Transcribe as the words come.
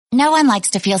No one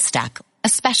likes to feel stuck,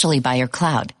 especially by your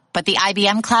cloud. But the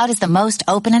IBM Cloud is the most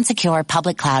open and secure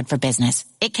public cloud for business.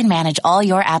 It can manage all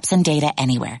your apps and data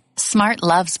anywhere. Smart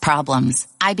loves problems.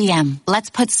 IBM, let's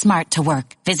put smart to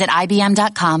work. Visit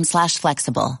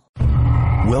IBM.com/flexible.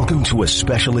 Welcome to a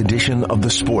special edition of The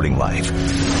Sporting Life.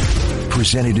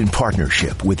 Presented in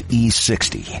partnership with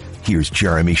E60. Here's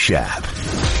Jeremy Schaap.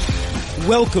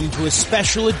 Welcome to a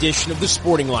special edition of The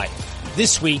Sporting Life.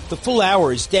 This week, the full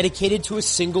hour is dedicated to a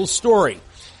single story.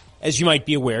 As you might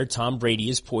be aware, Tom Brady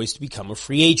is poised to become a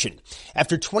free agent.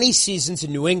 After 20 seasons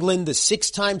in New England, the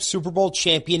six-time Super Bowl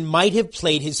champion might have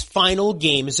played his final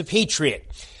game as a Patriot.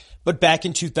 But back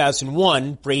in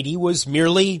 2001, Brady was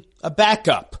merely a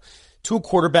backup to a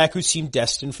quarterback who seemed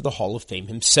destined for the Hall of Fame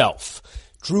himself,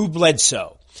 Drew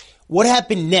Bledsoe. What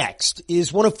happened next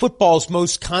is one of football's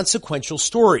most consequential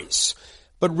stories,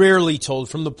 but rarely told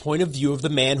from the point of view of the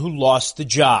man who lost the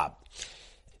job.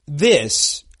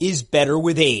 This is Better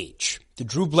with Age, the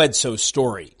Drew Bledsoe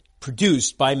story,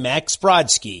 produced by Max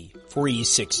Brodsky for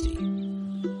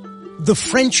E60. The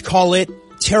French call it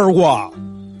terroir,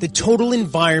 the total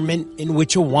environment in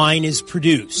which a wine is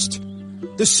produced.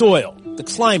 The soil, the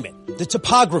climate, the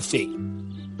topography.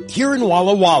 Here in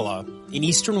Walla Walla, in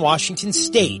eastern Washington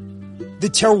state,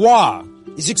 the terroir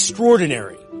is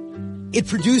extraordinary. It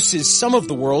produces some of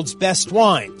the world's best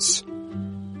wines.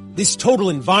 This total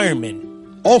environment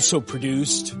also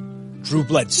produced Drew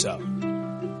Bledsoe.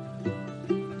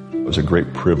 It was a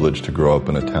great privilege to grow up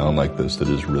in a town like this that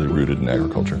is really rooted in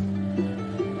agriculture.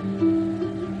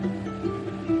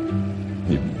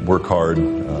 You work hard,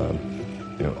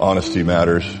 honesty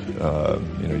matters,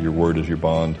 your word is your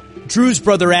bond. Drew's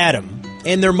brother Adam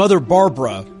and their mother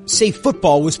Barbara say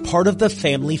football was part of the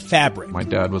family fabric. My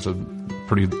dad was a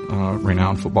pretty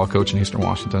renowned football coach in eastern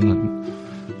Washington, and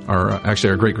our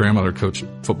great-grandmother coached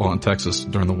football in Texas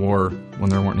during the war when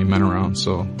there weren't any men around.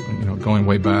 So, going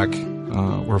way back,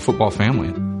 we're a football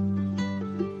family.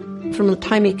 From the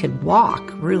time he could walk,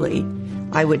 really,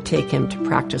 I would take him to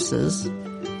practices,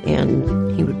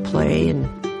 and he would play and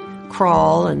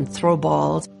crawl and throw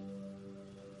balls.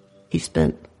 He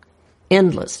spent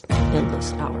endless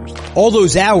hours. All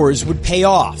those hours would pay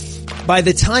off. By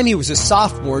the time he was a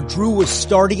sophomore, Drew was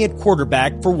starting at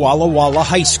quarterback for Walla Walla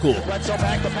High School. Bledsoe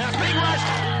back, the pass, big rush.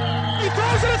 He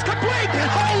throws it, it's complete.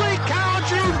 Holy cow,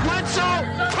 Drew Bledsoe.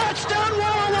 Touchdown,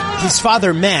 Walla Walla. His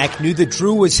father, Mac, knew that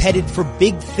Drew was headed for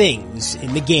big things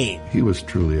in the game. He was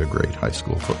truly a great high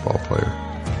school football player.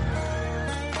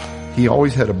 He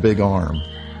always had a big arm,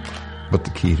 but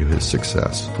the key to his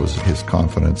success was his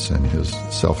confidence and his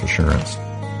self-assurance.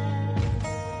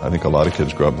 I think a lot of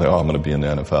kids grow up and think, I'm going to be in the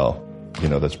NFL.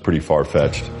 That's pretty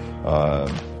far-fetched.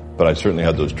 But I certainly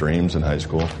had those dreams in high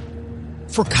school.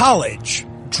 For college,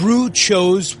 Drew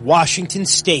chose Washington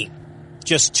State,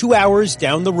 just 2 hours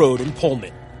down the road in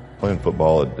Pullman. Playing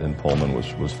football in Pullman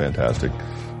was fantastic.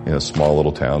 Small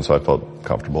little town, so I felt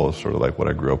comfortable. It's sort of like what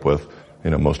I grew up with.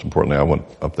 Most importantly, I went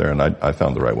up there and I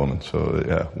found the right woman. So,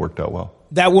 yeah, it worked out well.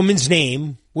 That woman's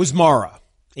name was Mara,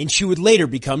 and she would later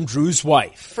become Drew's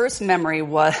wife. First memory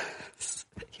was,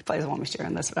 he probably doesn't want me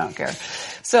sharing this, but I don't care.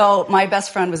 So my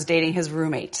best friend was dating his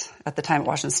roommate at the time at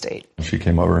Washington State. She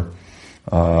came over,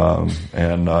 I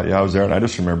was there, and I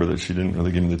just remember that she didn't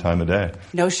really give me the time of day.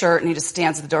 No shirt, and he just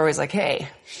stands at the door. He's like, hey.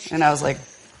 And I was like,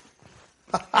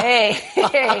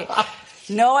 hey.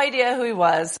 No idea who he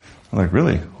was. I'm like,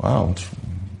 really? Wow,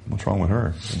 what's wrong with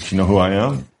her? Does she know who I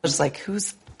am? I was like,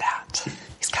 who's that?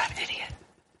 He's kind of an idiot.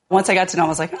 Once I got to know him, I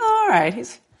was like, all right,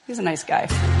 he's a nice guy.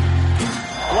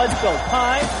 Bledsoe,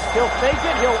 time. He'll fake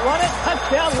it. He'll run it.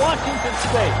 Touchdown, Washington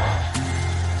State.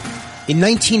 In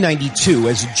 1992,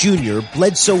 as a junior,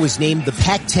 Bledsoe was named the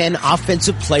Pac-10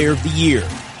 Offensive Player of the Year.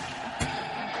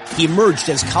 He emerged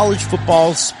as college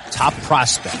football's top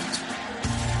prospect.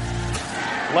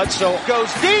 Bledsoe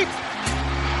goes deep.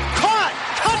 Caught.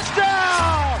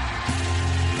 Touchdown!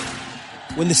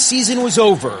 When the season was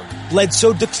over,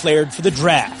 Bledsoe declared for the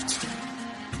draft.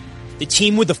 The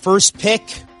team with the first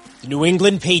pick, the New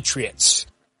England Patriots.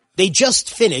 They just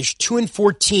finished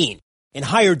 2-14 and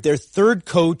hired their third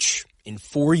coach in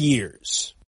 4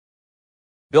 years.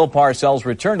 Bill Parcells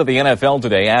returned to the NFL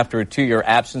today after a 2-year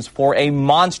absence for a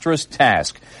monstrous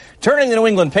task, turning the New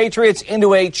England Patriots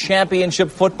into a championship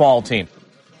football team.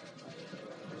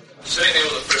 Sitting there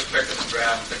with the first pick of the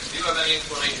draft, do you have any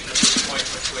inclination at this point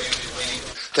which way you'd be leaning?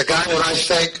 The guy that I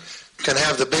think can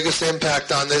have the biggest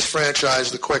impact on this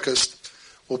franchise the quickest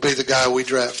will be the guy we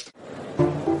draft.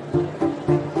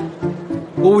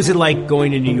 What was it like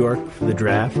going to New York for the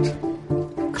draft?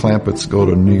 Clampets go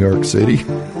to New York City.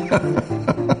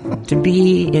 To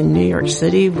be in New York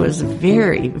City was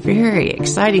very, very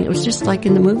exciting. It was just like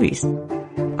in the movies.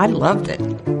 I loved it.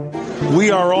 We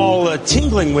are all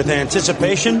tingling with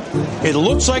anticipation. It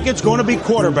looks like it's going to be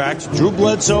quarterbacks. Drew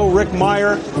Bledsoe, Rick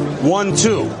Meyer,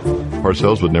 1-2.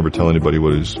 Parcells would never tell anybody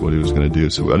what he was going to do,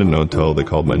 so I didn't know until they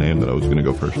called my name that I was going to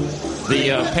go first.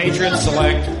 The Patriots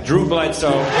select Drew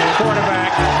Bledsoe,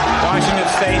 quarterback, Washington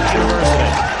State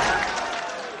University.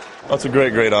 That's a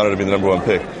great, great honor to be the number one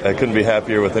pick. I couldn't be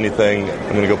happier with anything.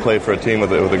 I'm going to go play for a team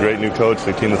with a great new coach,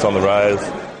 a team that's on the rise.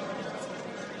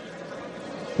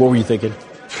 What were you thinking?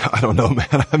 I don't know,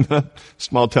 man. I'm a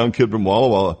small-town kid from Walla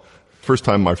Walla. First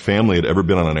time my family had ever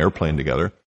been on an airplane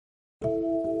together.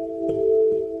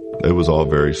 It was all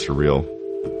very surreal.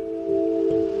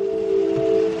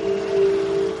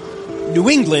 New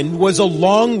England was a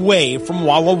long way from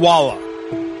Walla Walla,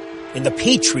 and the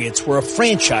Patriots were a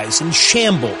franchise in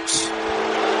shambles.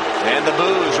 And the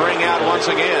boos ring out once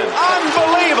again.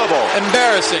 Unbelievable.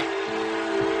 Embarrassing.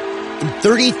 In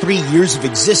 33 years of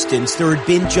existence, there had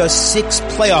been just 6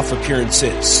 playoff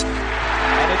appearances.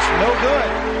 And it's no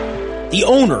good. The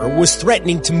owner was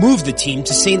threatening to move the team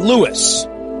to St. Louis.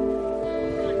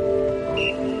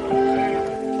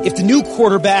 If the new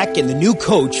quarterback and the new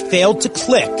coach failed to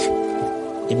click,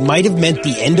 it might have meant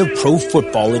the end of pro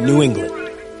football in New England.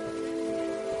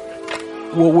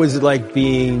 What was it like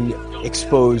being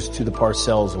exposed to the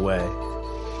Parcells way?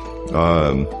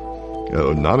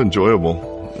 Not enjoyable.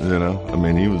 You know, I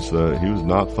mean, he was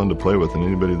not fun to play with, and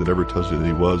anybody that ever tells you that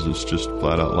he was is just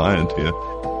flat out lying to you.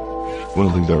 One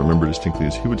of the things I remember distinctly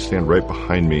is he would stand right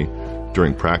behind me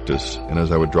during practice, and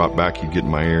as I would drop back, he'd get in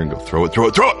my ear and go, "Throw it, throw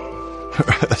it, throw it!"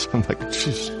 So I'm like,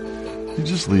 you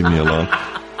just leave me alone.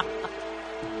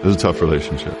 It was a tough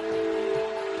relationship.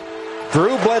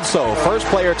 Drew Bledsoe, first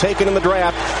player taken in the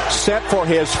draft, set for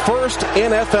his first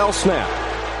NFL snap.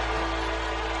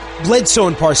 Bledsoe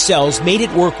and Parcells made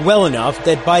it work well enough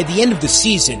that by the end of the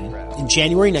season, in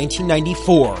January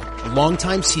 1994, a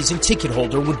longtime season ticket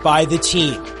holder would buy the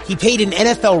team. He paid an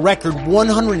NFL record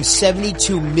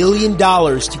 $172 million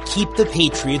to keep the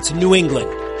Patriots in New England.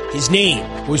 His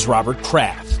name was Robert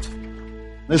Kraft.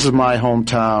 This is my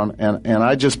hometown, and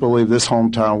I just believe this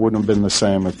hometown wouldn't have been the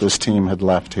same if this team had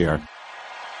left here.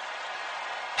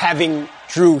 Having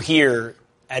Drew here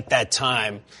at that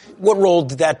time, what role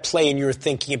did that play in your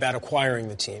thinking about acquiring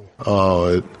the team?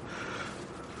 I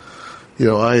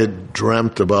had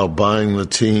dreamt about buying the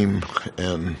team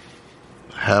and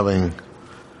having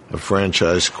a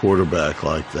franchise quarterback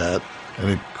like that,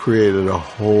 and it created a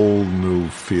whole new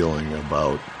feeling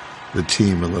about the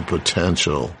team and the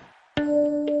potential. Plenty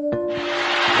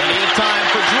of time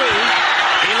for Drew.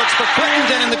 He looks for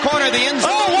Crittenden in the corner of the end zone.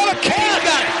 Oh, what a catch!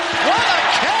 What a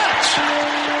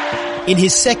catch! In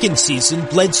his second season,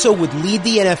 Bledsoe would lead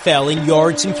the NFL in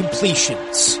yards and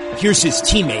completions. Here's his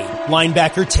teammate,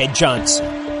 linebacker Ted Johnson.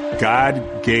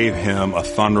 God gave him a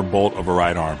thunderbolt of a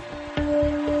right arm.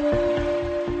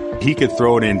 He could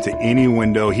throw it into any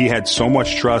window. He had so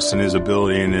much trust in his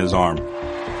ability in his arm. Bledsoe.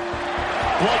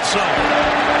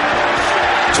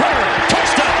 Turner.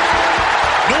 Touchdown.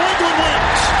 New England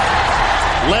wins.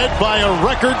 Led by a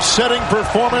record-setting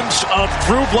performance of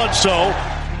Drew Bledsoe.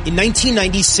 In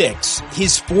 1996,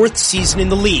 his fourth season in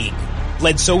the league,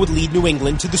 Bledsoe would lead New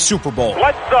England to the Super Bowl.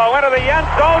 Bledsoe into the end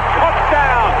zone.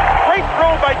 Touchdown. Great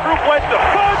throw by Drew Bledsoe.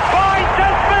 Goodbye,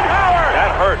 Desmond Howard.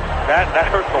 That hurts. That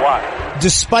hurts a lot.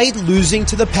 Despite losing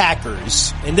to the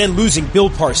Packers and then losing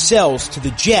Bill Parcells to the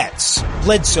Jets,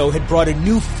 Bledsoe had brought a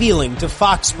new feeling to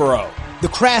Foxborough. The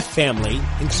Kraft family,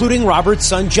 including Robert's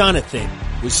son Jonathan,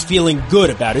 was feeling good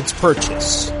about its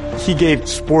purchase. He gave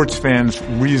sports fans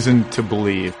reason to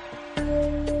believe.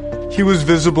 He was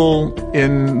visible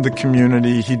in the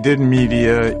community. He did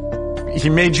media. He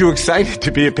made you excited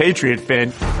to be a Patriot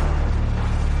fan.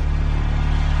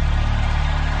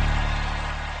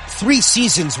 3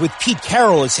 seasons with Pete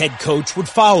Carroll as head coach would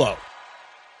follow.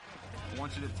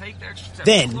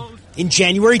 Then, in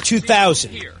January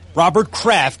 2000, Robert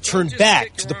Kraft turned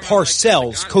back to the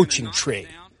Parcells coaching tree.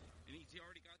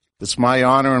 It's my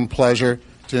honor and pleasure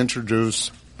to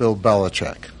introduce Bill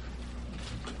Belichick.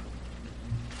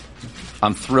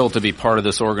 I'm thrilled to be part of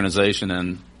this organization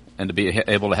and to be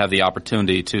able to have the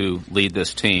opportunity to lead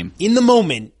this team. In the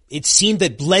moment, it seemed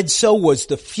that Bledsoe was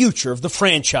the future of the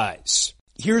franchise.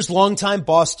 Here's longtime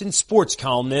Boston sports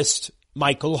columnist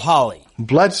Michael Holley.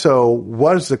 Bledsoe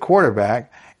was the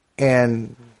quarterback,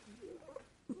 and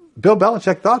Bill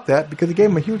Belichick thought that because he gave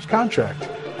him a huge contract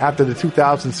after the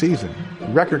 2000 season.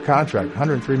 Record contract,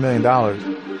 $103 million.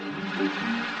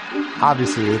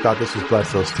 Obviously, they thought this was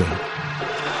Bledsoe's team.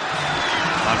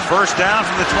 On first down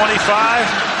from the 25,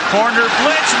 Corner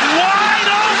blitz,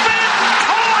 wide open,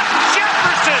 caught,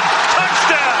 Jefferson,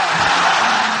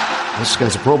 touchdown. This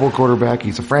guy's a Pro Bowl quarterback.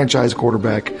 He's a franchise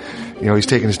quarterback. You know, he's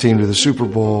taking his team to the Super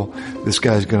Bowl. This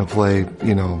guy's going to play,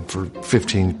 you know, for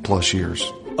 15 plus years.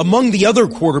 Among the other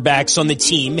quarterbacks on the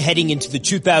team heading into the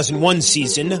 2001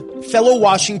 season, fellow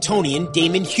Washingtonian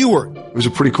Damon Heward. It was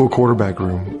a pretty cool quarterback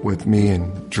room with me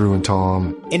and Drew and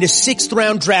Tom. And a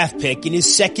 6th-round draft pick in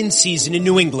his second season in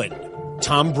New England,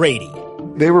 Tom Brady.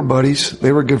 They were buddies.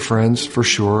 They were good friends, for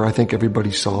sure. I think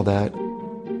everybody saw that.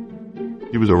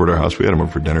 He was over at our house. We had him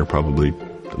over for dinner probably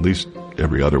at least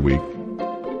every other week.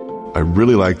 I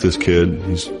really like this kid.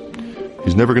 He's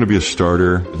never going to be a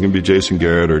starter. He's going to be Jason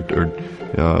Garrett or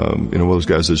one of those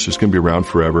guys that's just going to be around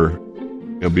forever.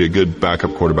 He'll be a good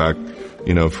backup quarterback,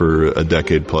 you know, for a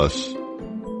decade plus.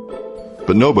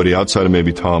 But nobody outside of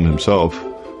maybe Tom himself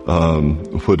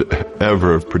would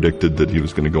ever have predicted that he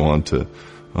was going to go on to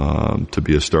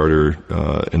be a starter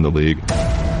in the league.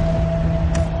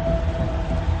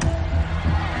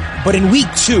 But in week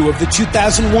 2 of the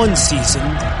 2001 season,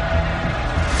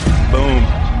 boom.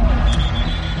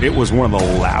 It was one of the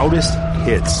loudest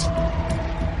hits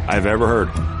I've ever heard.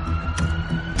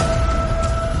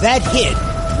 That hit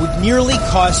would nearly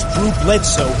cost Drew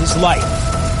Bledsoe his life.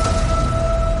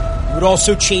 It would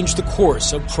also change the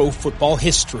course of pro football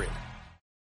history.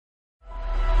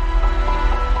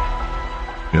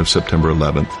 You have September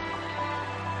 11th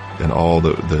and all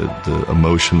the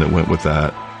emotion that went with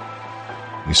that.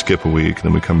 We skip a week, and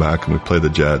then we come back and we play the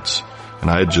Jets. And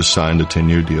I had just signed a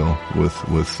 10-year deal with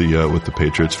the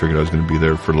Patriots. Figured I was going to be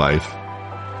there for life.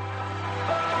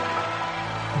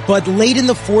 But late in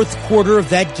the fourth quarter of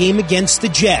that game against the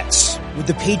Jets, with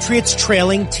the Patriots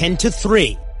trailing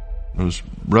 10-3, I was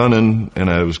running and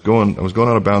I was going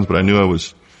out of bounds, but I knew I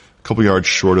was a couple yards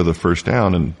short of the first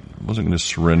down and wasn't going to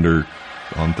surrender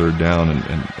on third down.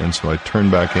 And so I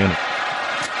turned back in.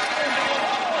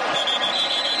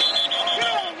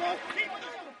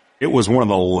 It was one of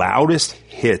the loudest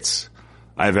hits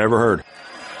I've ever heard.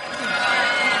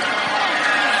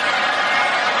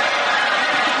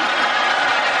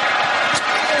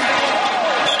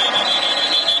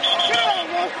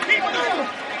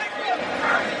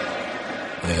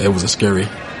 It was a scary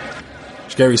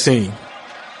scene.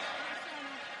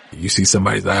 You see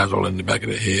somebody's eyes rolling in the back of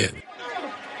their head.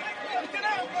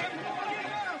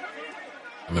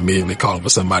 I'm immediately calling for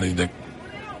somebody to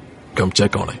come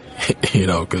check on him, you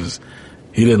know, because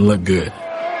he didn't look good.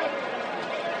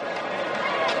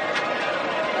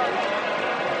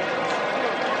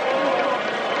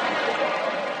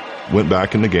 Went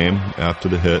back in the game after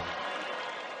the hit.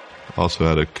 Also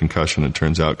had a concussion, it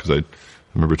turns out, because I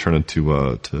remember turning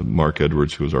to Mark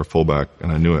Edwards, who was our fullback,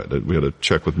 and I knew it. We had a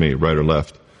check with me, right or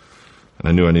left. And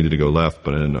I knew I needed to go left,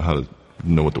 but I didn't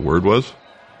know what the word was.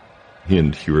 He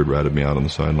and Heward ratted me out on the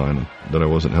sideline and that I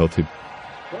wasn't healthy.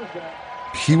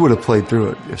 He would have played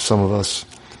through it if some of us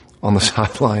on the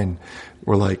sideline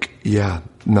were like, yeah,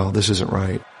 no, this isn't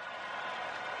right.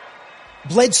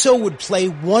 Bledsoe would play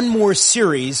one more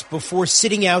series before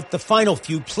sitting out the final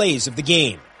few plays of the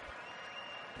game.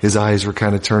 His eyes were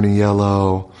kind of turning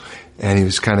yellow, and he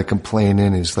was kind of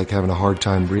complaining. He was like having a hard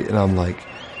time breathing. And I'm like,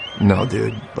 no,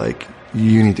 dude, like,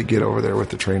 you need to get over there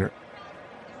with the trainer.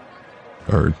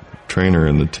 Our trainer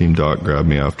and the team doc grabbed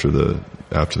me after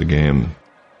the game.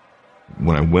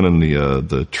 When I went in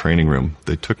the training room,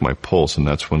 they took my pulse, and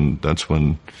that's when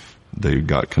they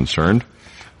got concerned.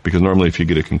 Because normally if you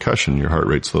get a concussion, your heart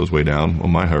rate slows way down. Well,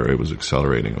 my heart rate was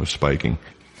accelerating. It was spiking.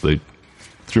 They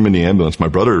threw me in the ambulance. My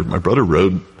brother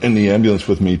rode in the ambulance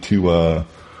with me to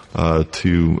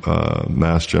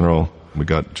Mass General. We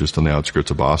got just on the outskirts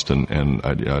of Boston, and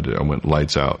I went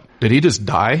lights out. Did he just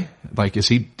die? Like,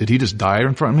 did he just die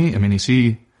in front of me? I mean,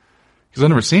 because I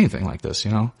never seen anything like this, you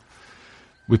know?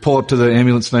 We pull up to the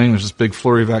ambulance thing. There's this big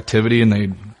flurry of activity, and they,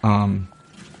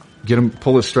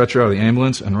 pull his stretcher out of the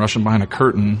ambulance and rush him behind a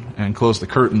curtain and close the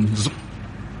curtain.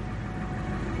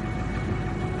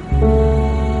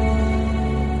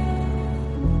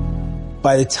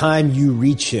 By the time you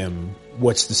reach him,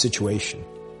 what's the situation?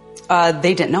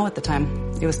 They didn't know at the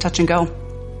time. It was touch and go.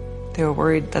 They were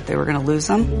worried that they were going to lose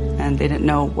him, and they didn't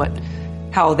know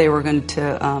how they were going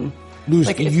to lose.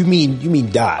 Like, you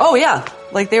mean die? Oh yeah,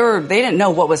 like they didn't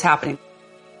know what was happening.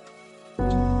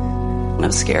 It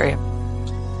was scary.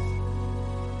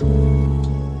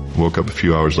 Woke up a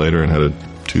few hours later and had a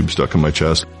tube stuck in my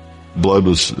chest. Blood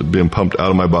was being pumped out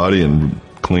of my body and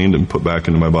cleaned and put back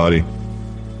into my body.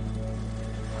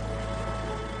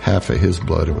 Half of his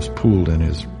blood was pooled in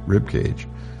his rib cage.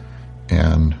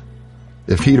 And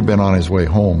if he'd have been on his way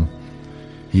home,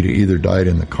 He'd either died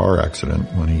in the car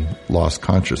accident when he lost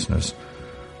consciousness,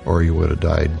 or he would have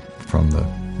died from the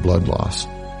blood loss.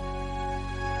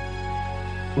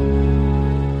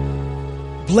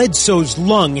 Bledsoe's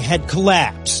lung had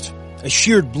collapsed. A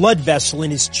sheared blood vessel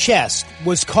in his chest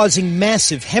was causing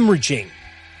massive hemorrhaging.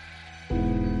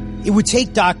 It would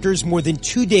take doctors more than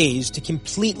 2 days to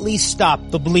completely stop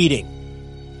the bleeding.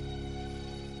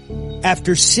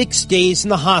 After 6 days in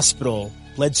the hospital,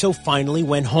 Bledsoe finally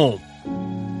went home.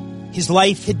 His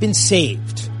life had been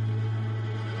saved.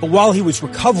 But while he was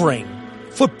recovering,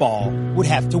 football would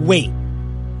have to wait,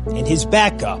 and his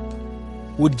backup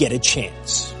would get a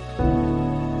chance.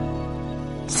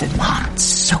 I said, Mom, it's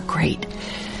so great.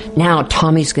 Now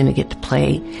Tommy's going to get to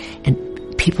play, and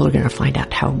people are going to find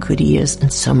out how good he is,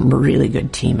 and some really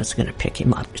good team is going to pick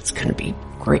him up. It's going to be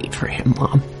great for him,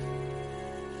 Mom.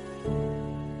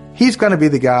 He's going to be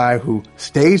the guy who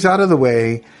stays out of the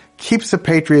way, keeps the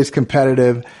Patriots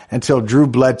competitive until Drew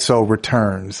Bledsoe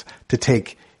returns to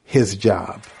take his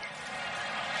job.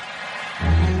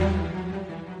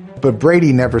 But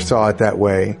Brady never saw it that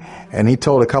way, and he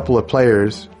told a couple of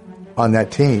players on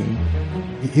that team,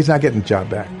 he's not getting the job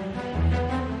back.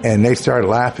 And they started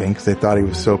laughing because they thought he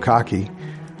was so cocky,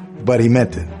 but he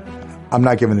meant it. I'm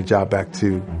not giving the job back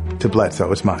to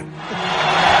Bledsoe. It's mine. On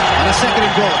a second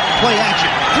and goal, play action.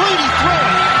 Brady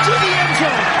throwing to the end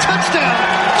zone. Touchdown,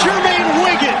 Jermaine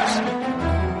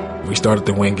Wiggins. We started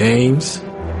to win games.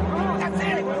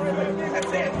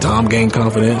 Tom gained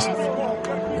confidence,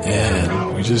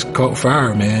 and we just caught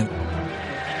fire, man.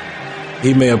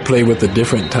 He may have played with a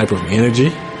different type of energy,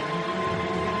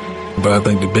 but I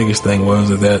think the biggest thing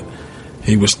was that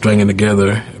he was stringing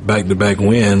together back-to-back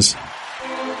wins.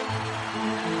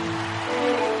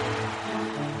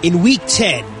 In Week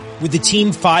 10, with the team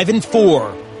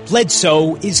 5-4,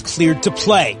 Bledsoe is cleared to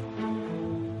play.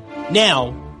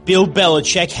 Now, Bill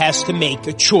Belichick has to make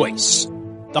a choice.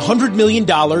 The $100 million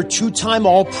two-time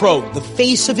All-Pro, the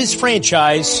face of his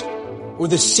franchise, or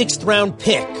the 6th-round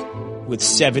pick with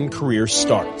 7 career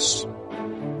starts.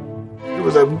 It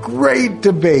was a great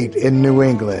debate in New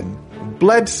England.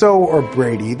 Bledsoe or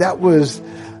Brady, that was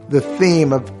the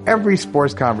theme of every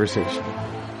sports conversation.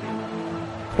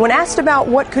 When asked about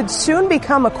what could soon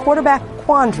become a quarterback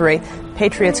quandary,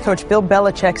 Patriots coach Bill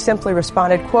Belichick simply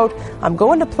responded, quote, "I'm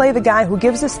going to play the guy who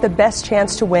gives us the best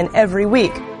chance to win every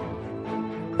week."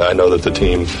 I know that the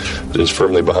team is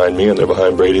firmly behind me and they're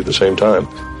behind Brady at the same time.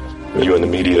 You and the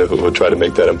media would try to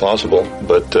make that impossible,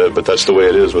 but that's the way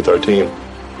it is with our team.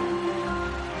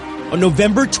 On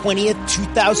November 20th,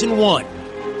 2001,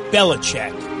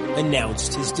 Belichick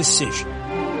announced his decision.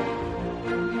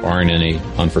 Barring any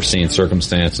unforeseen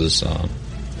circumstances,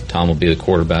 Tom will be the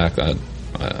quarterback.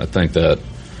 I think that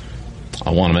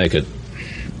I want to make it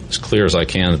as clear as I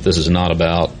can that this is not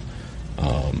about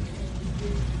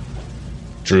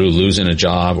Drew losing a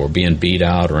job or being beat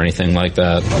out or anything like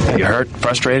that. Are you hurt,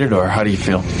 frustrated, or how do you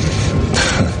feel?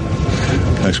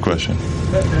 Next question.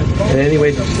 In any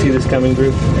way, did you see this coming,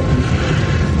 Drew?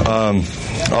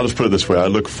 I'll just put it this way. I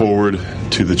look forward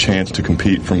to the chance to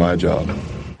compete for my job.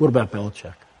 What about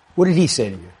Belichick? What did he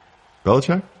say to you?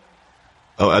 Belichick?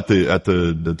 Oh, at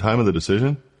the time of the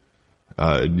decision,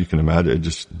 you can imagine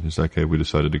it's like, hey, we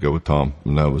decided to go with Tom,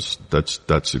 and that's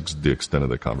the extent of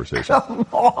the conversation. Come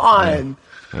on,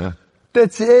 yeah.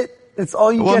 That's it. That's all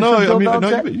you get from Bill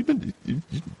Belichick?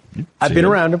 I've been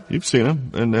around him. You've seen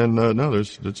him, and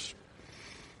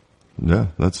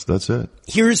that's it.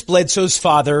 Here's Bledsoe's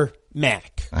father,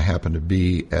 Mac. I happened to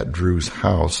be at Drew's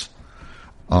house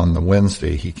on the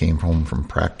Wednesday. He came home from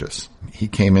practice. He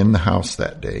came in the house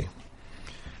that day,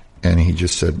 and he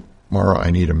just said, "Mara,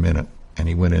 I need a minute." And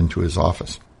he went into his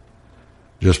office.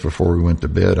 Just before we went to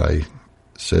bed, I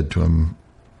said to him,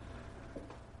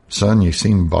 "Son, you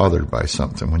seemed bothered by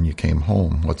something when you came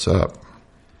home. What's up?"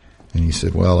 And he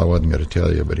said, "Well, I wasn't going to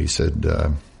tell you," but he said,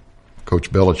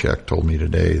 "Coach Belichick told me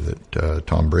today that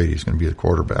Tom Brady's going to be the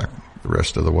quarterback the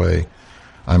rest of the way.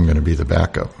 I'm going to be the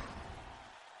backup."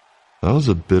 That was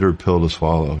a bitter pill to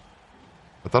swallow.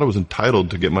 I thought I was entitled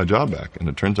to get my job back, and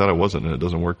it turns out I wasn't, and it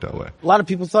doesn't work that way. A lot of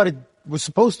people thought it was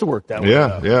supposed to work that way.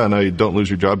 Yeah. No, you don't lose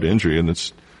your job to injury,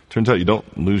 and turns out you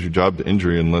don't lose your job to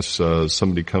injury unless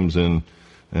somebody comes in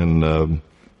and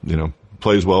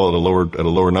plays well at a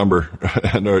lower number,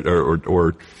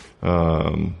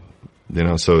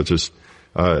 So it just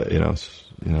it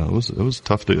was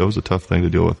tough. It was a tough thing to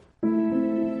deal with.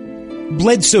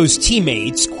 Bledsoe's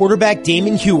teammates, quarterback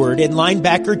Damon Heward and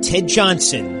linebacker Ted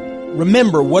Johnson,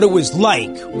 remember what it was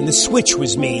like when the switch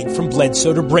was made from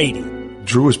Bledsoe to Brady.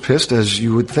 Drew was pissed, as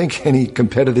you would think any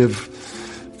competitive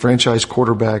franchise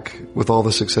quarterback with all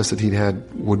the success that he'd had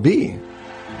would be.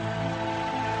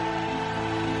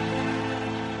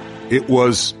 it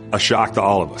was a shock to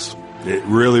all of us. It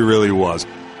really, really was.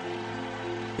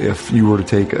 If you were to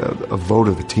take a vote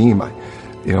of the team,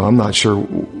 I'm not sure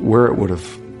where it would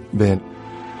have been.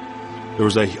 There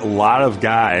was a lot of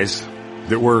guys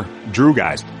that were Drew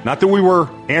guys. Not that we were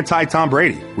anti-Tom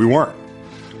Brady. We weren't.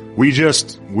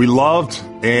 We loved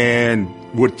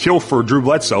and would kill for Drew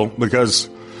Bledsoe because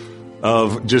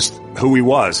of just who he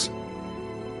was.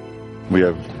 We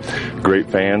have great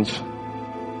fans.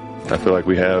 I feel like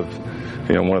we have,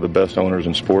 one of the best owners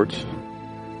in sports.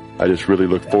 I just really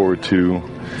look forward to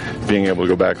being able to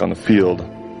go back on the field.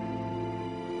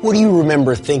 What do you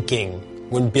remember thinking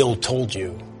when Bill told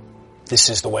you, this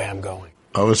is the way I'm going?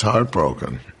 I was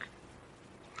heartbroken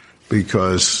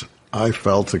because I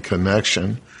felt a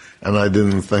connection, and I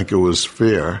didn't think it was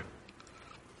fair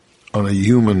on a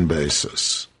human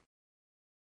basis.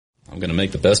 I'm going to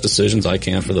make the best decisions I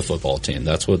can for the football team.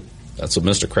 That's what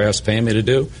Mr. Kraft's paying me to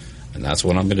do, and that's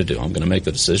what I'm going to do. I'm going to make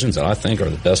the decisions that I think are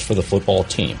the best for the football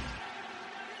team.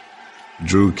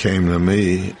 Drew came to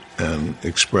me and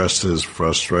expressed his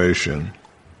frustration.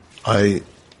 I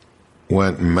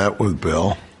went and met with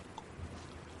Bill,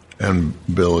 and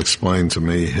Bill explained to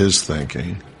me his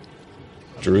thinking.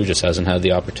 Drew just hasn't had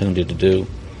the opportunity to do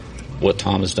what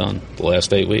Tom has done the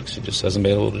last 8 weeks. He just hasn't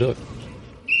been able to do it.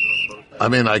 I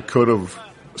mean, I could have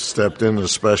stepped in,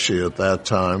 especially at that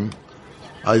time.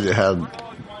 I had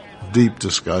deep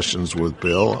discussions with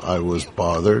Bill. I was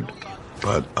bothered,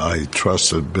 but I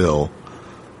trusted Bill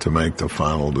to make the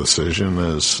final decision,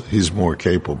 as he's more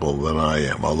capable than I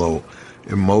am, although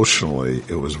emotionally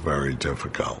it was very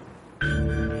difficult.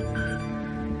 There's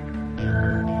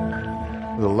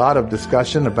a lot of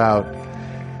discussion about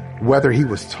whether he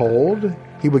was told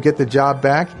he would get the job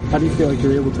back. How do you feel like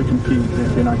you're able to compete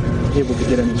if you're not able to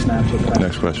get any snaps with that?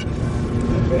 Next question.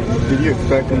 Did you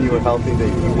expect when you were healthy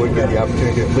that you would get the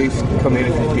opportunity to at least come in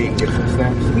and compete and get some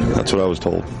snaps? That's what I was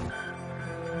told.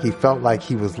 He felt like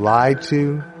he was lied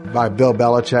to by Bill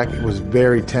Belichick. It was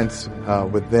very tense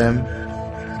with them.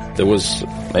 There was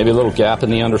maybe a little gap in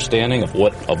the understanding of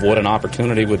what an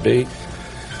opportunity would be.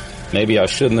 Maybe I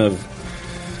shouldn't have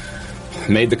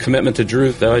made the commitment to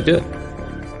Drew that I did.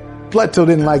 Bledsoe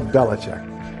didn't like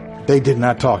Belichick. They did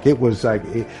not talk. It was like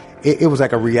it was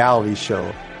like a reality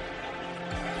show.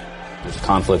 There's a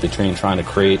conflict between trying to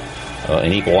create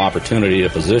an equal opportunity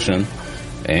at position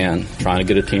and trying to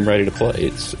get a team ready to play. I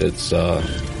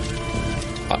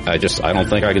don't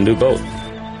think I can do both.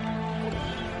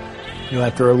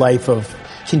 After a life of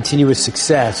continuous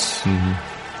success,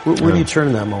 where do you turn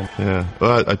in that moment? Yeah,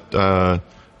 well, I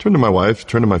turned to my wife,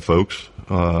 turned to my folks,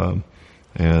 and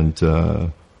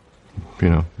I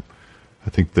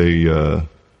think they were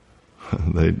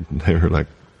like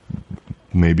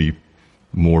maybe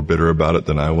more bitter about it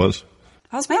than I was.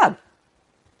 I was mad.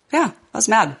 Yeah, I was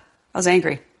mad. I was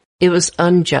angry. It was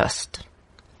unjust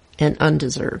and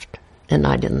undeserved, and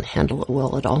I didn't handle it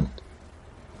well at all.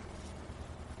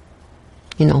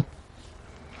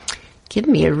 Give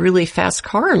me a really fast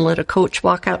car and let a coach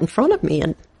walk out in front of me,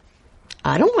 and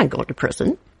I don't want to go to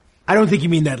prison. I don't think you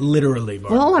mean that literally,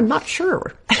 Barbara. Well, I'm not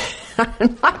sure.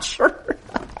 I'm not sure.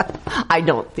 I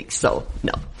don't think so,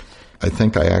 no. I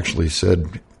think I actually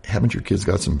said, haven't your kids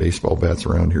got some baseball bats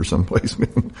around here someplace?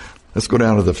 Let's go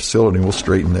down to the facility and we'll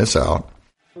straighten this out.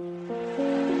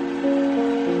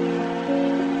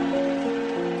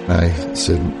 I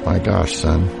said, my gosh,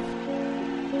 son,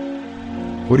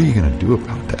 what are you going to do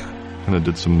about that? And I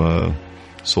did some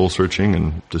soul searching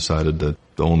and decided that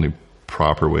the only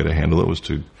proper way to handle it was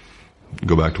to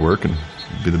go back to work and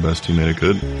be the best teammate I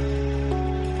could.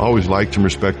 I always liked and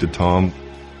respected Tom.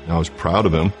 I was proud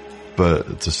of him, but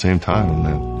at the same time,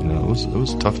 it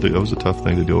was tough. It was a tough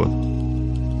thing to deal with.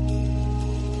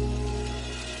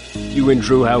 You and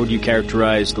Drew, how would you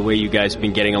characterize the way you guys have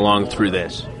been getting along through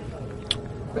this?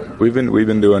 We've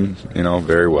been doing,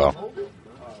 very well.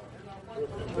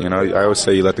 I always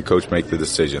say you let the coach make the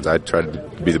decisions. I try to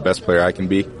be the best player I can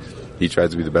be. He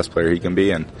tries to be the best player he can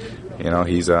be, and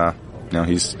he's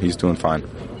doing fine.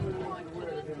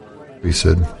 He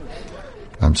said,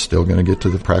 I'm still going to get to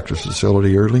the practice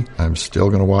facility early. I'm still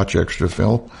going to watch extra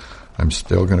film. I'm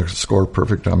still going to score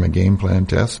perfect on my game plan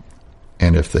test.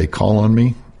 And if they call on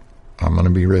me, I'm going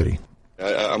to be ready.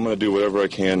 I'm going to do whatever I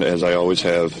can, as I always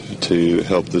have, to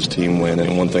help this team win.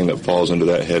 And one thing that falls into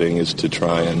that heading is to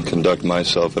try and conduct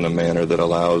myself in a manner that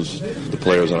allows the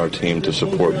players on our team to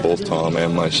support both Tom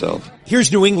and myself.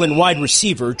 Here's New England wide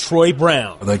receiver Troy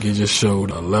Brown. I think he just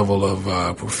showed a level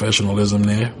of professionalism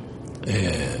there,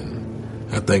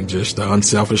 and I think just the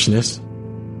unselfishness.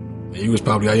 He was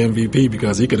probably our MVP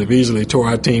because he could have easily tore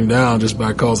our team down just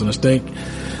by causing a stink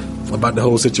about the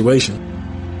whole situation.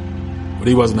 but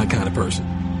he wasn't that kind of person.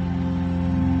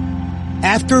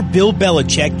 After Bill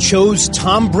Belichick chose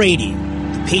Tom Brady,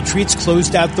 the Patriots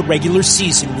closed out the regular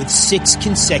season with 6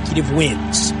 consecutive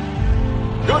wins.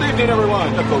 Good evening,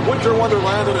 everyone, at the Winter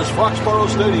Wonderland that is Foxborough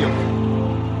Stadium.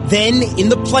 Then, in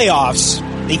the playoffs,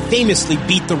 they famously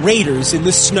beat the Raiders in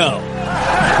the snow.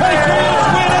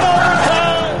 Patriots win in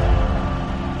overtime!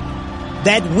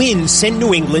 That win sent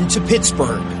New England to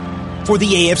Pittsburgh for the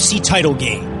AFC title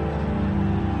game.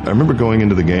 I remember going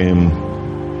into the game,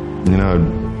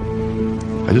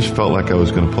 I just felt like I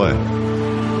was going to play.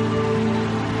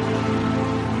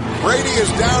 Brady is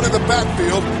down in the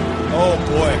backfield. Oh,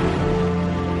 boy.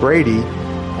 Brady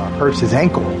hurts his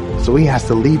ankle, so he has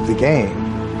to leave the game.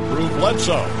 Drew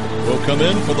Bledsoe will come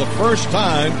in for the first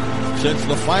time since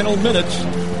the final minutes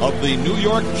of the New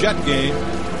York Jet game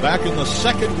back in the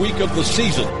second week of the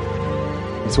season.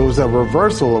 So it was a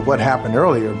reversal of what happened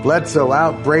earlier. Bledsoe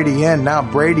out, Brady in, now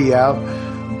Brady out,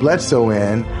 Bledsoe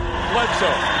in.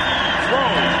 Bledsoe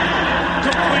throws,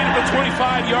 complete at the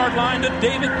 25-yard line to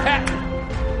David Patton.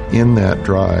 In that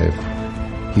drive,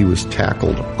 he was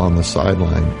tackled on the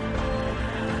sideline,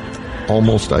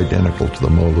 almost identical to the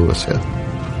Mo Lewis hit.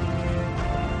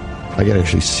 I could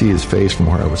actually see his face from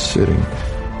where I was sitting.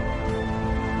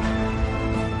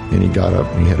 And he got up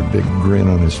and he had a big grin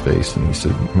on his face and he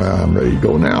said, I'm ready to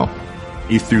go now.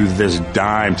 He threw this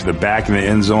dime to the back of the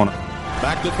end zone.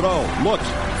 Back to throw, looks,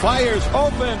 fires,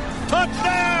 open,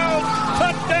 touchdown!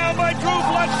 Touchdown by Drew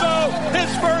Bledsoe!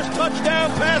 His first touchdown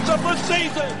pass of the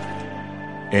season!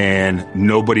 And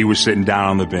nobody was sitting down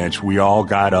on the bench. We all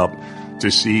got up to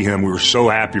see him. We were so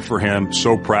happy for him,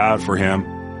 so proud for him.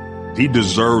 He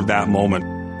deserved that moment.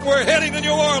 We're heading to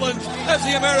New Orleans as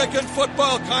the American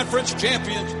Football Conference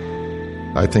champions.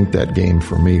 I think that game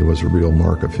for me was a real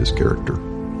mark of his character.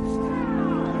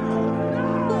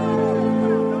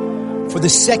 For the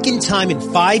second time in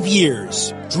 5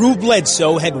 years, Drew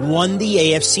Bledsoe had won the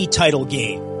AFC title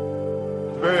game.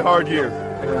 Very hard year.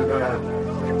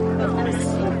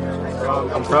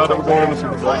 I'm proud that we're going to the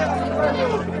Super Bowl.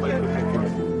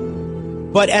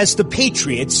 But as the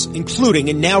Patriots, including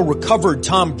a now recovered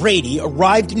Tom Brady,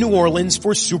 arrived in New Orleans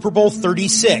for Super Bowl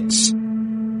 36,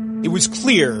 it was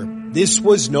clear this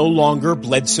was no longer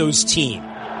Bledsoe's team.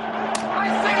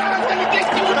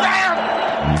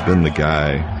 You've been the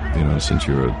guy, since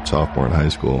you were a sophomore in high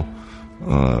school,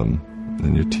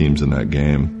 and your team's in that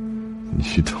game.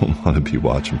 You don't want to be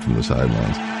watching from the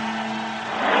sidelines.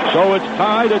 So it's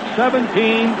tied at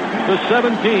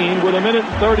 17-17 with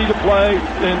 1:30 to play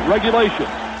in regulation.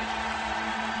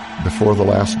 Before the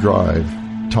last drive,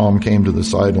 Tom came to the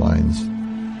sidelines,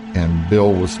 and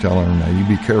Bill was telling him, now you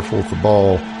be careful with the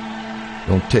ball.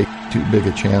 Don't take too big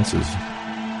of chances.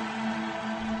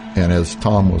 And as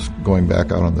Tom was going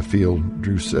back out on the field,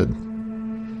 Drew said,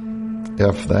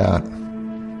 F that.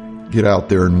 Get out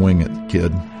there and wing it,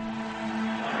 kid.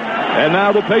 And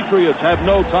now the Patriots have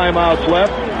no timeouts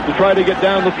left to try to get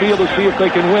down the field to see if they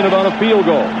can win it on a field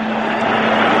goal.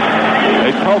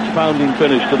 A pulse-pounding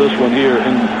finish to this one here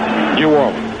in New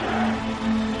Orleans.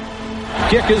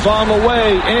 Kick is on the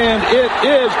way, and it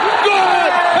is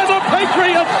good! And the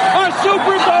Patriots are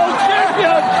Super Bowl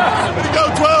champions! Way to go,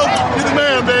 12! You're the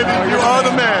man, baby. You are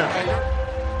the man.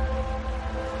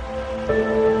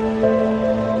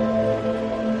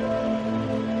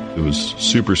 It was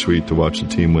super sweet to watch the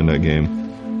team win that game.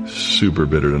 Super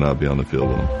bitter to not be on the field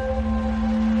with them.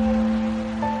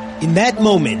 In that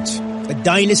moment, a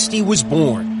dynasty was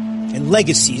born, and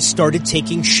legacies started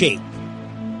taking shape.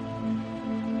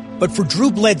 But for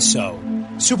Drew Bledsoe,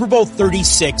 Super Bowl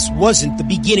 36 wasn't the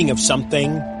beginning of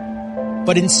something,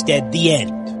 but instead the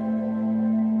end.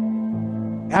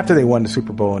 After they won the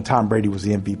Super Bowl and Tom Brady was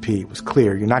the MVP, it was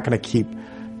clear you're not going to keep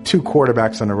 2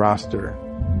 quarterbacks on the roster.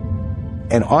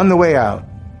 And on the way out,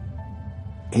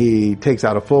 he takes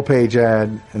out a full-page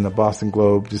ad in the Boston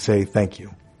Globe to say thank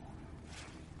you.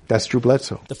 That's Drew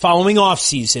Bledsoe. The following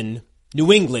offseason,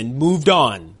 New England moved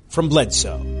on from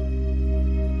Bledsoe.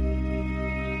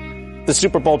 The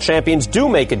Super Bowl champions do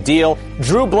make a deal.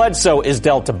 Drew Bledsoe is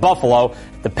dealt to Buffalo.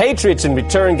 The Patriots, in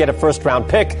return, get a first-round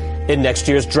pick in next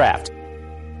year's draft.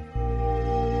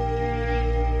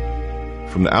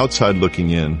 From the outside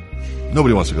looking in,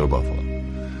 nobody wants to go to Buffalo.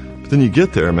 But then you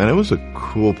get there, man, it was a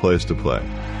cool place to play.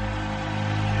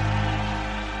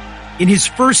 In his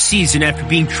first season after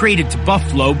being traded to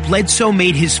Buffalo, Bledsoe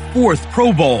made his 4th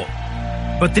Pro Bowl.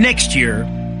 But the next year,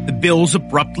 the Bills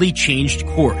abruptly changed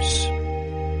course.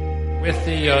 With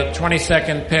the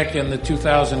 22nd pick in the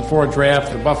 2004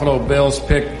 draft, the Buffalo Bills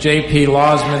picked J.P.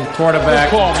 Losman,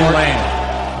 quarterback, Tulane.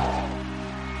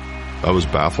 I was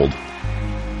baffled.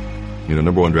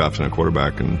 number one draft in a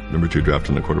quarterback and number two draft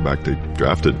in the quarterback they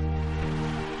drafted.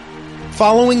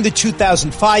 Following the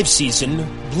 2005 season,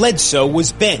 Bledsoe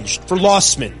was benched for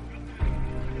Lossman.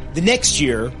 The next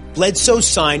year, Bledsoe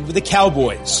signed with the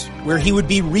Cowboys, where he would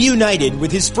be reunited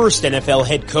with his first NFL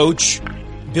head coach,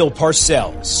 Bill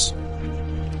Parcells.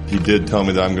 He did tell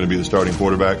me that I'm going to be the starting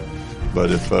quarterback,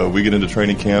 but if we get into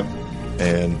training camp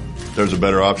and there's a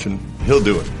better option, he'll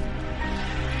do it.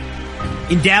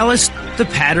 In Dallas, the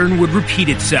pattern would repeat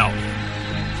itself.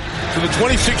 So the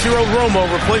 26-year-old Romo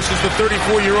replaces the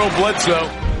 34-year-old Bledsoe.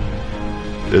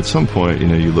 At some point,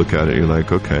 you look at it, you're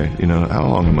like, okay, how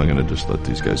long am I going to just let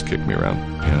these guys kick me around?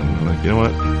 And I'm like, you know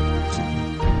what?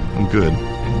 I'm good.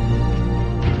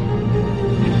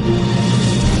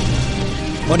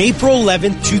 On April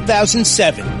 11th,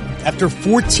 2007, after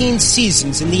 14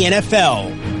 seasons in the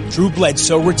NFL, Drew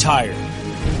Bledsoe retired.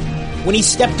 When he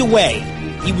stepped away,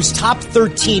 he was top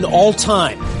 13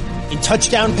 all-time in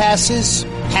touchdown passes,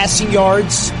 passing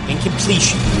yards, and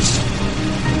completions.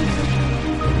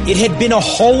 It had been a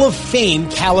Hall of Fame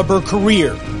caliber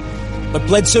career, but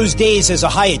Bledsoe's days as a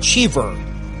high achiever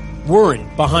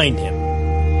weren't behind him.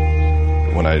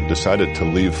 When I decided to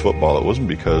leave football, it wasn't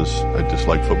because I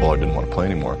disliked football or didn't want to play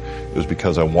anymore. It was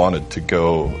because I wanted to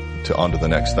go on to the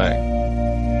next thing.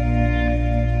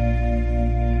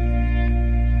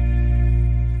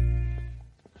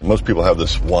 Most people have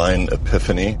this wine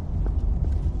epiphany,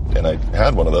 and I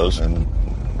had one of those in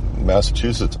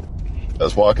Massachusetts. I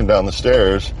was walking down the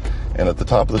stairs, and at the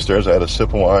top of the stairs I had a sip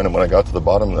of wine, and when I got to the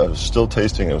bottom I was still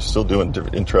tasting, I was still doing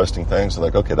interesting things. I'm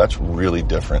like, okay, that's really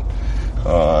different.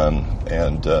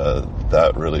 And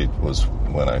that really was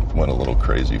when I went a little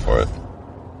crazy for it.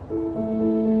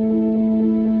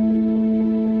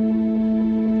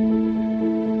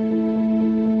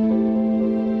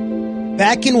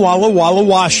 Back in Walla Walla,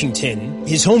 Washington,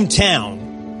 his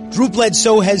hometown, Drew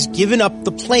Bledsoe has given up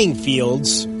the playing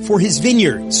fields for his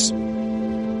vineyards.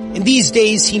 And these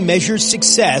days he measures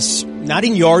success not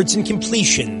in yards and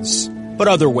completions, but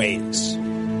other ways.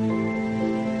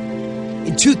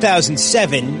 In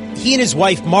 2007, he and his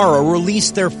wife Mara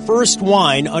released their first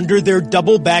wine under their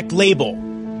double-back label,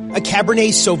 a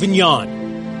Cabernet Sauvignon.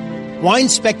 Wine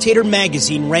Spectator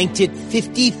magazine ranked it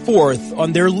 54th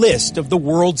on their list of the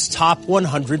world's top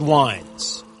 100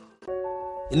 wines.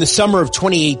 In the summer of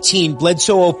 2018,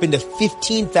 Bledsoe opened a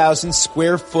 15,000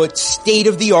 square foot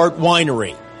state-of-the-art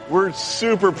winery. We're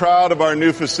super proud of our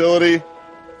new facility.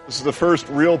 This is the first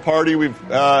real party we've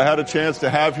had a chance to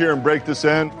have here and break this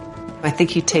in. I think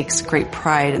he takes great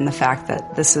pride in the fact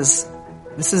that this is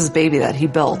his baby that he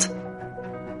built.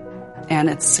 And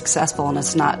it's successful, and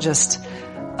it's not just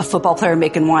a football player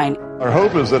making wine. Our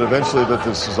hope is that eventually that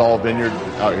this is all vineyard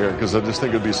out here, because I just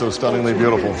think it would be so stunningly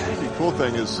beautiful. The cool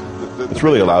thing is that it's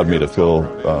really allowed me to feel,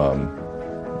 I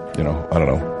don't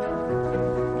know,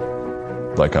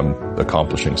 like I'm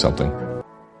accomplishing something.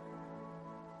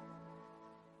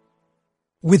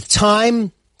 With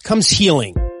time comes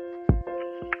healing.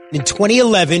 In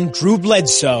 2011, Drew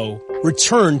Bledsoe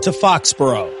returned to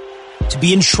Foxborough to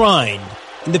be enshrined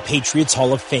in the Patriots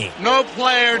Hall of Fame. No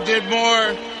player did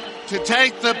more to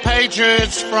take the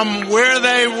Patriots from where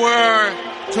they were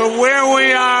to where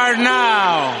we are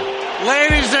now.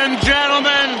 Ladies and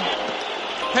gentlemen,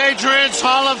 Patriots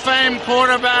Hall of Fame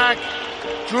quarterback,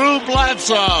 Drew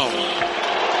Bledsoe.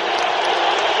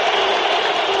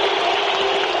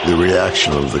 The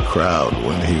reaction of the crowd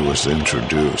when he was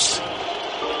introduced.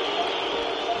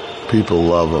 People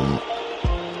love him.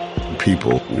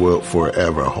 People will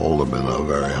forever hold him in a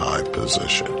very high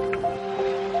position.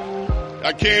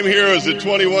 I came here as a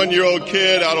 21-year-old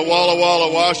kid out of Walla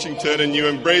Walla, Washington, and you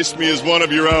embraced me as one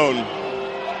of your own.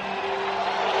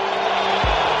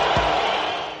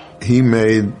 He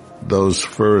made those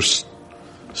first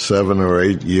 7 or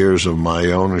 8 years of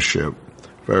my ownership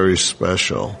very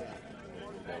special.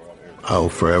 I'll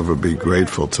forever be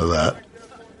grateful to that.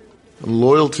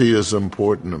 Loyalty is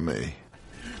important to me.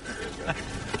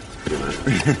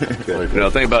 The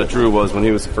thing about Drew was when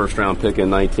he was the first-round pick in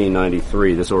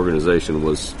 1993, this organization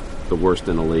was the worst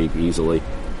in the league easily,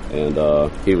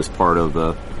 and he was part of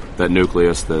that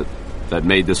nucleus that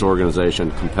made this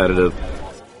organization competitive.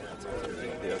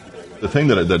 The thing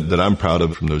that I'm proud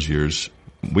of from those years,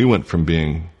 we went from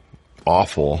being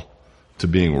awful to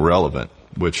being relevant,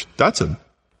 which that's a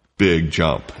big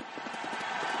jump.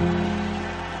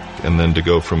 And then to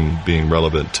go from being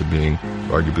relevant to being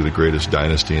arguably the greatest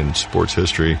dynasty in sports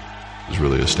history is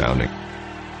really astounding.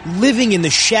 Living in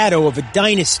the shadow of a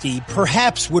dynasty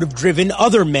perhaps would have driven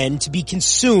other men to be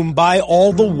consumed by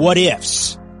all the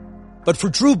what-ifs. But for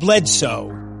Drew Bledsoe,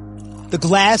 The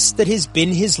glass that has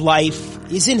been his life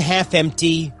isn't half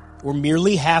empty or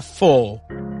merely half full.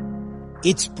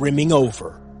 It's brimming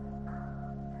over.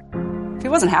 If he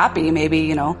wasn't happy,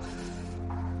 maybe, or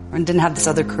didn't have this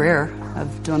other career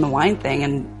of doing the wine thing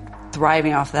and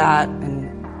thriving off that.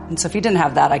 And so if he didn't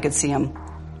have that, I could see him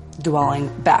dwelling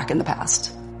back in the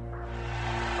past.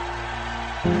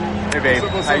 Hey, babe.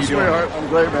 How you doing? I'm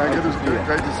great, man.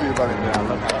 Great to see you, buddy.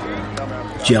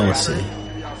 Jealousy.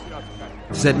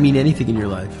 Does that mean anything in your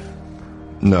life?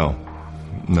 No,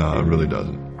 it really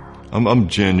doesn't. I'm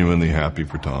genuinely happy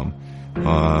for Tom.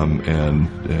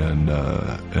 And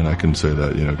I can say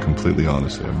that, completely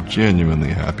honestly. I'm genuinely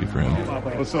happy for him.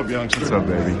 What's up, youngster? What's up,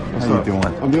 baby? How you doing?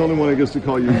 I'm the only one I guess to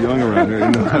call you young around here.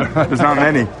 There's not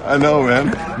many. I know, man.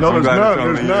 No, there's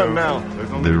none. There's none now.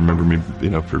 They remember me,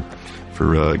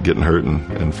 for getting hurt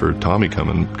and for Tommy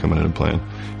coming in and playing.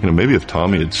 Maybe if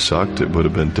Tommy had sucked, it would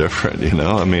have been different.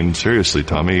 I mean, seriously,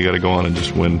 Tommy, you got to go on and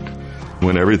just win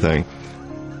everything.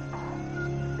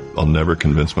 I'll never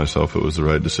convince myself it was the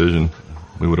right decision.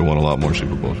 We would have won a lot more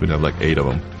Super Bowls. We'd have like 8 of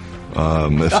them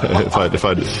if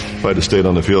I'd have stayed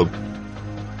on the field.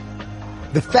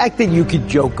 The fact that you could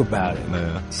joke about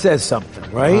it says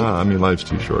something, right? Life's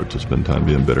too short to spend time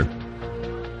being bitter.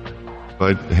 If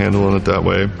I'd handled it that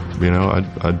way, I'd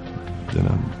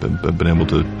been able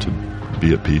to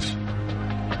be at peace.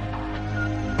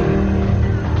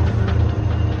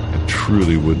 I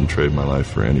truly wouldn't trade my life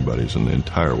for anybody's in the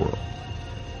entire world.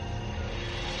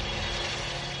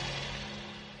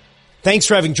 Thanks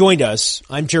for having joined us.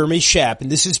 I'm Jeremy Schaap,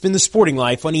 and this has been The Sporting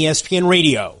Life on ESPN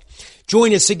Radio.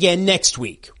 Join us again next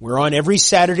week. We're on every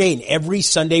Saturday and every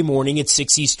Sunday morning at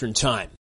 6 Eastern Time.